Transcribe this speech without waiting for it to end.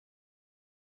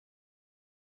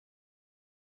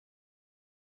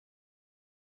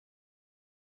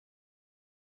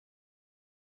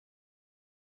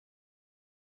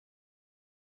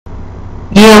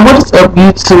Yeah, what is up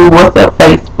YouTube? What's up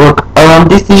Facebook?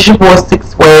 This is your boy Six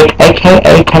Swag,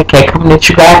 aka KK, coming at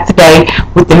you guys today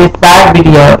with an inspired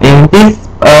video. And this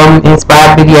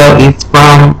inspired video is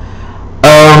from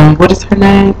what is her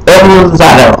name? Evelyn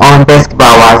Lozada on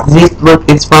Basketball Wives. This look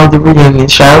is from the reunion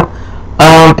show.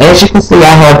 As you can see,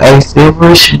 I have a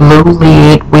silverish blue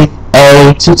lid with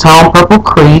a two-tone purple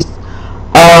crease.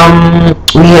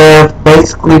 We have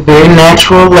basically very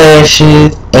natural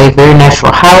lashes, a very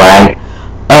natural highlight,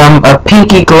 a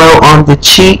pinky glow on the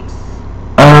cheeks,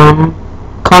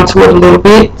 contoured a little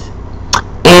bit,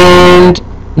 and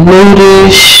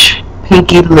nudish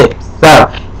pinky lips. So,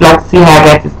 if you'd like to see how I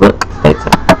got this look, stay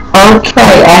tuned.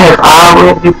 Okay, I have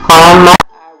already primed my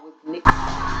eye with NYX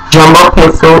Jumbo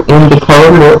Pencil in the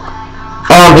color Milk.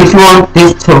 If you want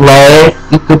this to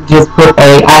last, you could just put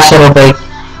a eyeshadow base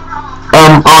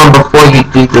on before you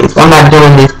do this. I'm not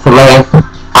doing this to last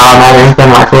all night or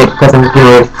anything like that because I'm getting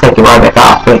ready to take it right back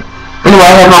off. But anyway,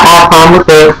 I have my eye primed with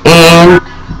that, and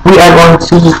we are going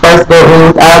to first go in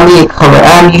with our lid color.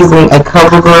 I'm using a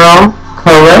CoverGirl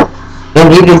color,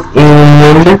 and it is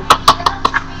in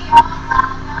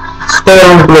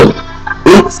Sterling Blue.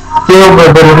 It's silver,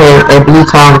 but it has a blue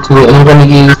tone to it, and I'm going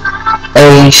to use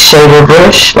a shader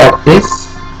brush like this.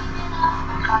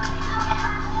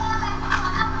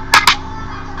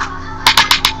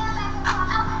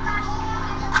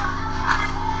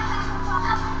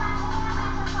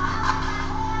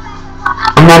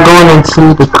 I'm not going into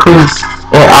the crease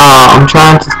at all. I'm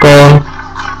trying to stay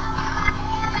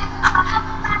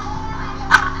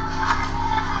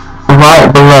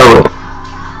right below it.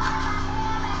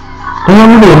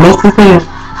 Damn, I'm gonna mess this here.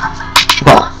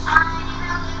 Go.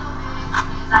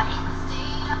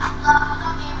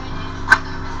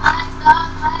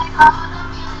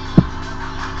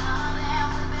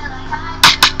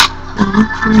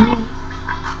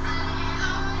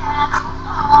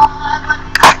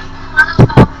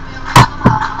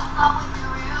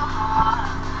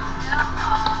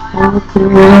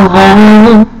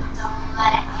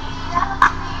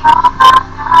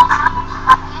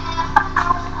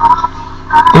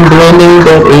 I'm blending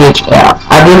that edge out.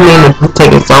 I didn't mean to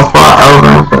take it so far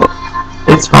over, but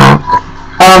it's fine.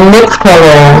 Next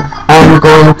color I'm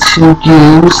going to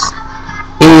use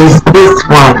is this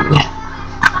one.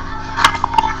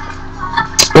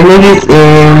 And it is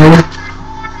in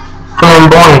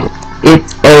Flamboyant.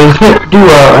 It's a hip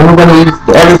duo, and I'm going to use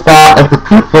the other side of the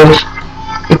toothbrush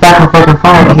if I can fucking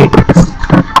find it here.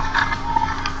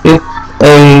 It's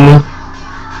a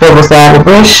double-sided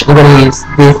brush. I'm going to use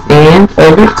this end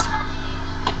of it.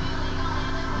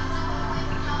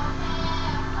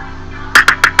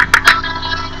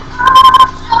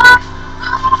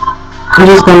 I'm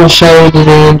just going to shade it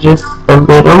in just a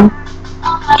little,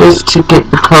 just to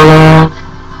get the color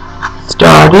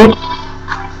started.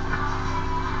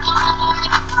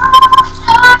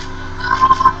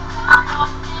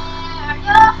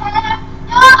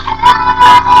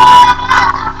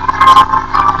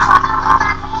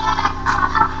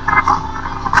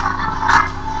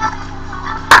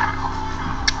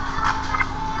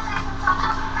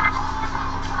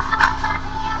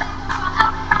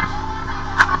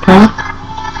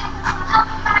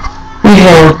 We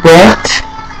have that.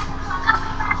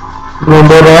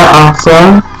 Blend it out also.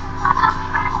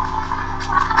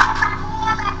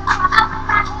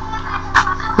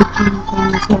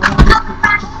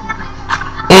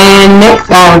 And next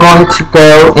I'm going to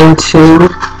go into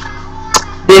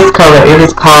this color. It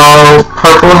is called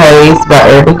Purple Haze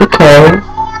by Decay.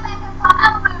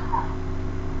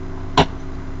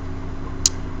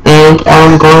 And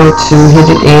I'm going to hit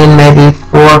it in maybe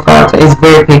 4 or 5 times. It's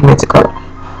very pigmented color.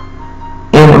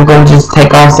 And I'm going to just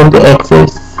take off some of the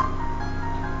excess.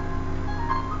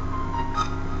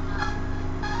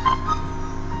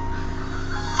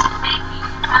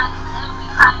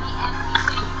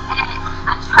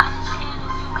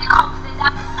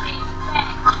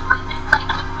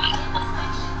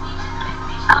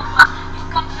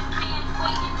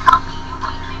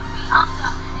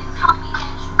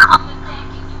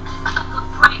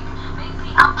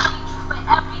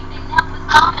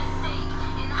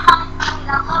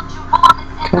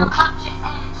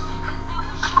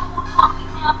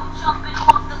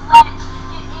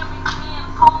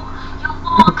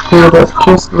 Pull it up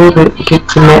just a little bit to get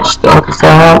to match the other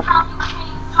side.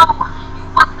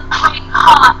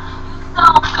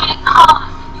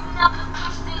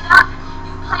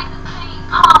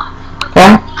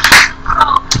 Okay,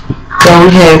 so we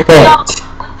have that.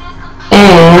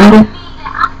 And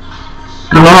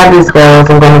you know how this goes.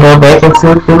 I'm going to go back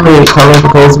into the lid color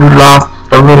because we lost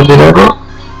a little bit of it.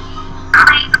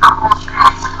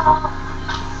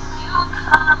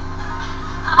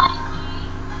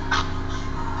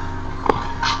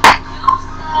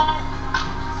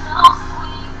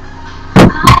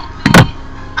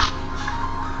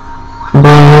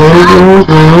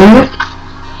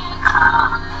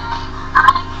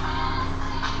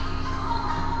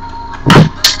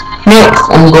 Next,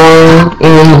 I'm going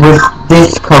in with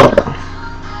this color.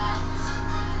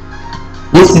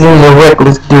 This is in the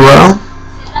Reckless Duo.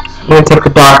 I'm going to take a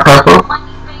dark purple.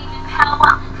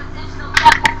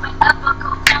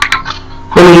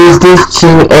 I'm going to use this to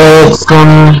add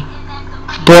some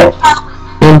depth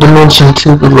and dimension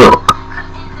to the look.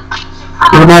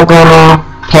 We're not going to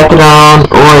pack it on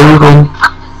or even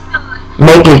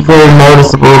make it very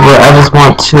noticeable, but I just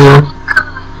want to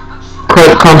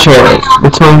create contrast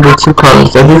between the two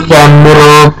colors. So this is our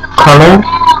middle color,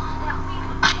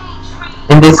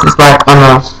 and this is like on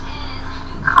a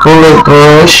bullet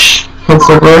brush,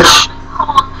 pencil brush.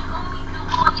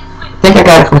 I think I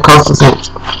got it from Coastal Scents.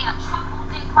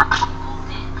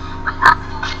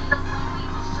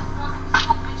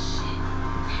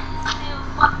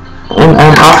 And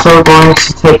I'm also going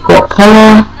to take that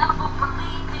color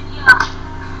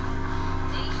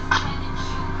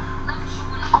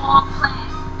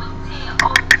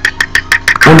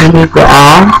underneath the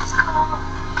eye.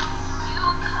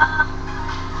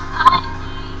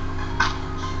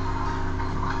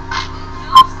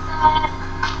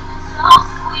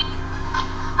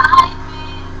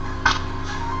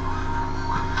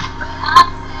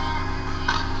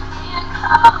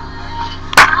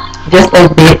 Just a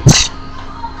bit.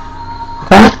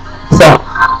 Okay? So,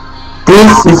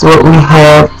 this is what we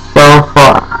have so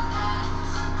far.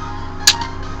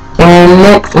 And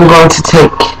next I'm going to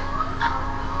take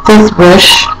this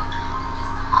brush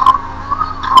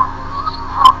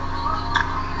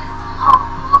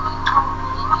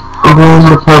and blend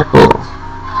the purple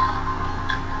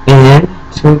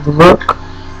into the look.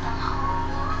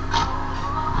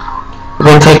 I'm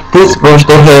going to take this brush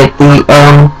that had the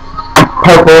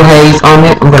purple haze on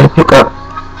it. I'm going to pick up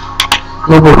a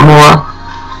little bit more.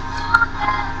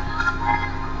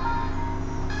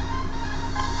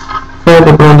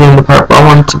 Further blend in the purple. I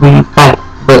want it to be faint,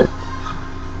 but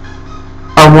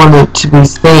I want it to be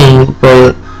stained,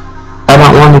 but I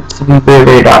don't want it to be very,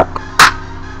 very dark.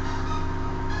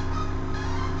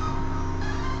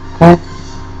 Okay.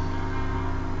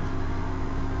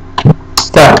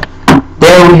 So,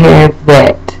 there we have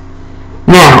that.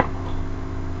 Now,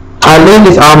 our lid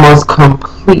is almost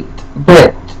complete,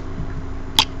 but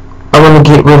I want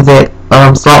to get rid of that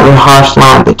slightly harsh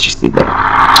line that you see there.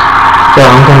 So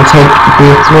I'm going to take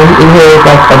this one. It has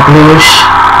like a bluish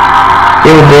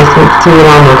iridescence to it.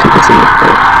 I don't know if you can see it,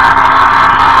 but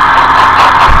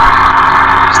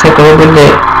just take a little bit of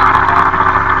that.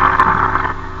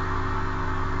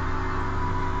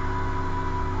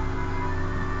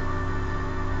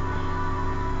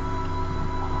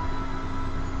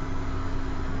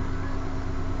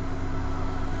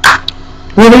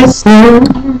 Listen.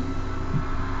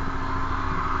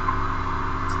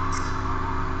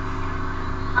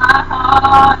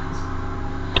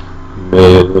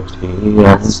 Melody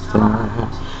of the star,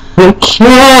 we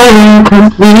can't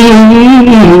complete.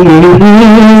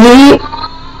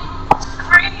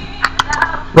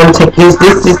 I'm gonna take this.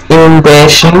 This is in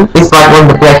Dashing. It's like one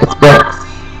of the blackest blacks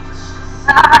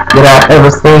that I've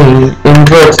ever seen in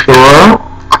drugstore.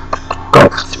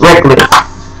 But Reckless.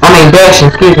 Dashing,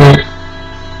 excuse me.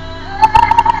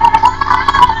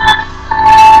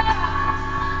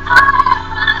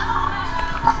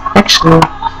 Actually, I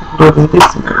can do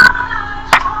this one.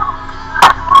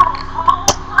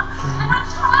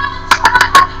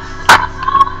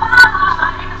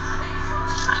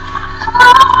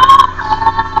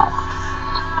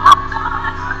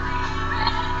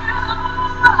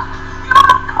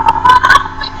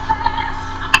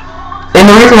 And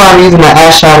the reason why I'm using my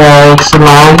eyeshadow to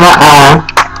line my eye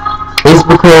is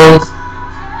because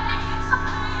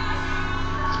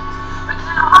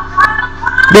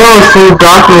there was some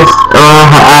darkness around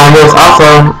her eye. There was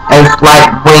also a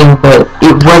slight wing, but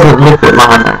it wasn't liquid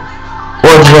liner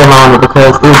or gel liner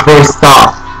because it was very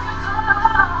soft.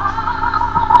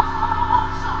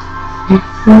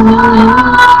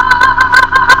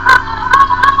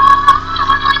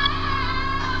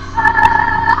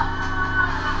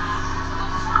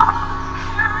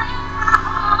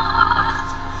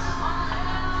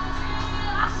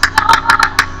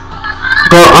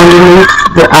 Go underneath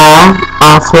the eye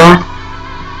also.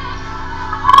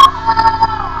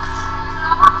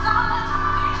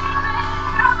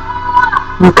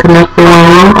 You connect the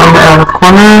one on the outer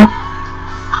corner.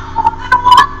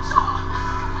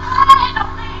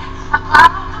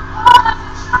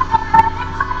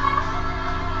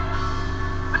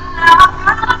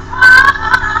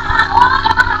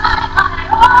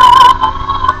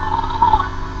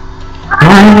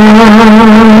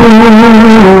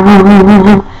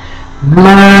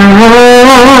 My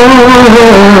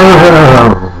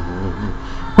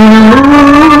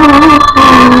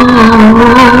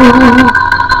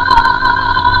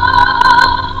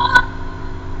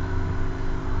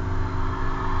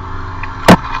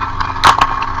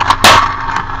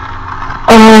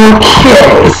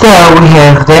Okay, so we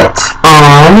have that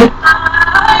on.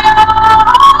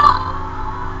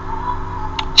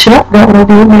 Should I go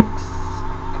over next?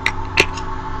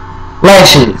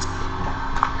 Lashes.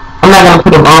 I'm not going to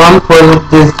put them on for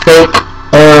the sake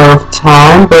of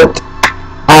time, but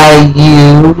I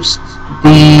used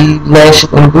the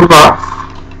lashes in Blue Box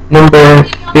number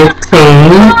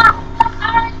 15.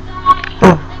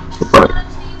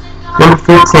 Number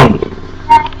 15.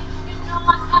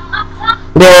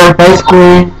 They're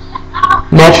basically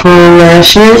natural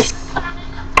lashes.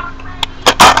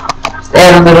 Just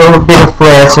add a little bit of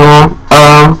flair to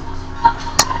them.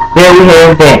 There we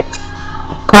have that.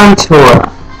 Contour.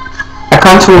 I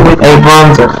contour with a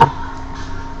bronzer.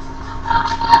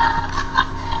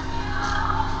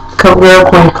 CoverGirl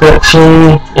Queen Collection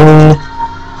in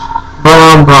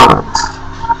brown bronze.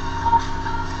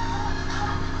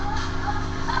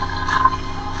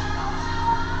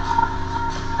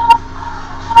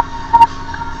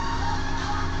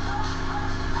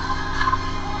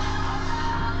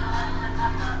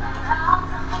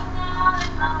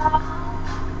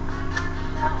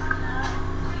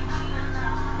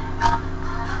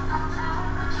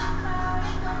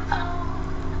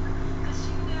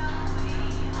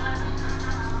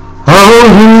 Oh,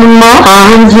 in my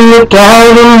arms, look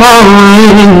out of my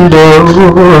window,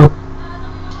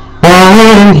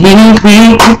 and he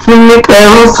keeps me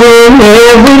close and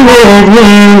every let me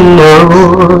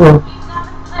know.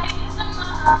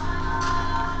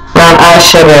 Brown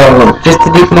eyeshadow, just to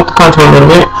deepen up the contour a little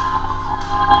bit.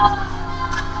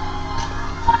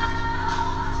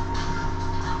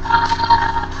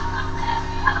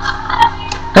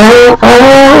 Oh, oh,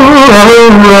 oh,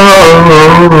 oh, oh.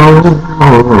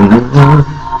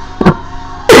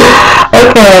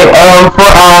 Okay,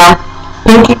 for our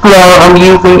pinky glow, I'm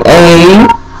using a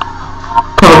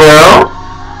CoverGirl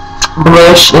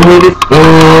blush, and it is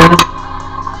in,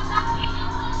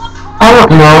 I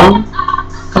don't know,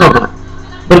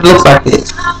 but it looks like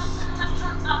this.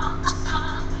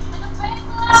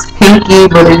 It's pinky,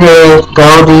 but it has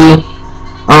goldy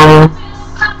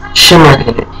shimmer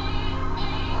in it.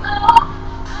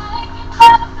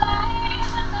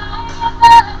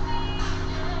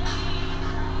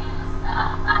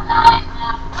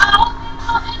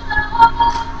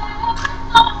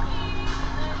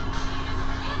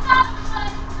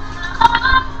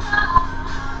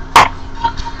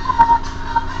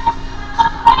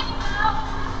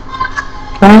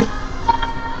 Okay.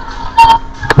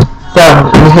 So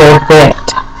we have that.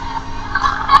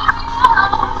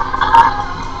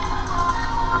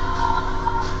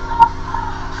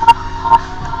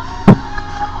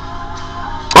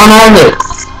 On our lips,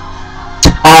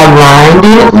 I lined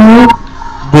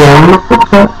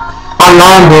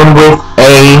them with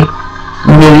a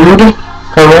nude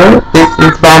color. This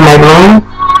is by Maybelline.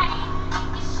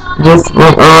 Just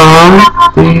went on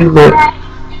the lip.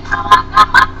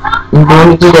 I'm going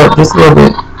to do that just a little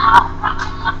bit.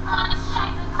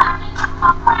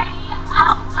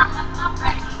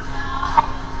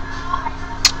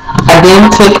 I then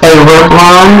took a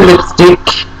Revlon lipstick,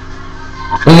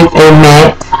 and it's a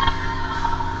matte.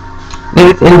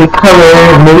 It is in the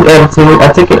color Nude Attitude.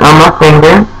 I took it on my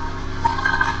finger.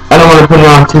 I don't want to put it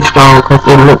on too strong because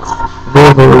it looks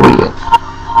very, very weird.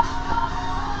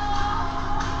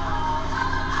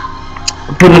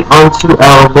 Put it onto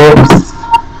our lips,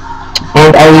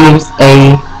 and I use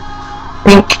a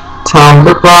pink tone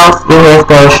lip gloss. It has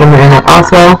gold shimmer in it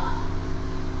also.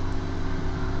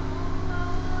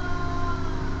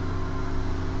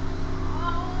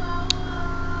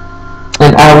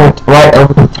 And I went right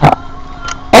over the top.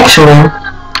 Actually,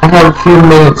 I have a few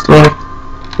minutes left.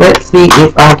 Let's see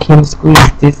if I can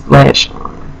squeeze this lash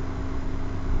on.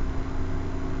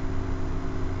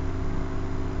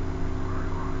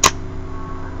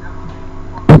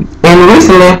 And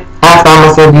recently, I found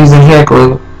myself using hair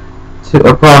glue to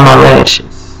apply my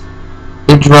lashes.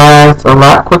 It dries a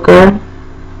lot quicker.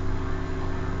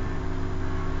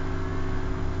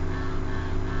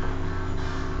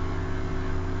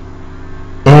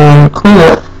 And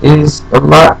cleanup is a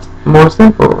lot more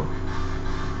simple.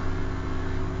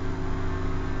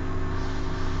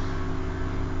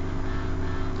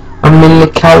 I'm in the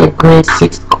collard green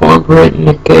 6 cornbread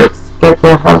nuggets. Got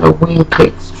the Halloween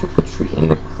cakes, trick or treat in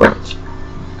the crutch.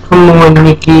 Come on,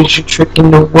 Nikki, is you tricking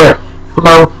the what?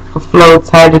 Flow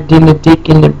tighter than a dick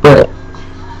in the butt.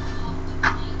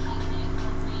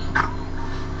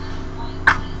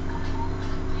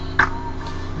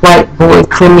 White boys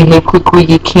tell me, hey, quickly,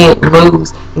 you can't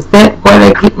lose. Is that why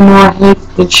they get more hits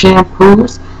than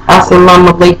shampoos? Assalamu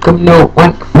alaikum, no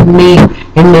one for me.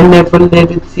 And they never let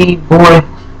it see, boy.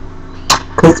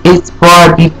 Cause it's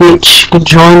Barbie, bitch. Can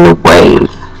join the wave.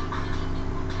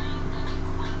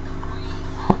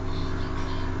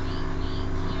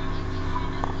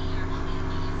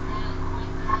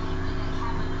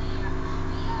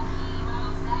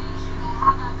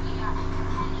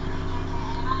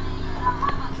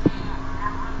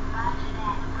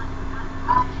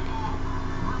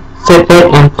 Set that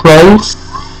in place.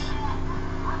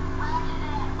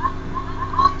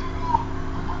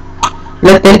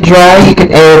 Let that dry. You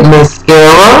can add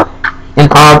mascara and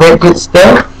all that good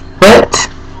stuff. But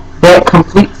that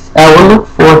completes our look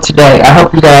for today. I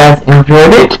hope you guys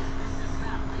enjoyed it.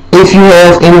 If you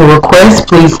have any requests,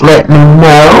 please let me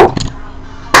know.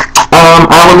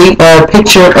 I will leave a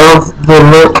picture of the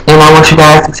look, and I want you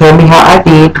guys to tell me how I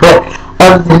did. But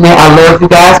other than that, I love you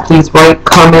guys. Please rate,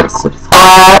 comment,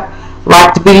 subscribe,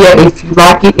 like the video if you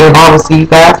like it, and I will see you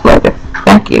guys later.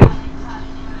 Thank you.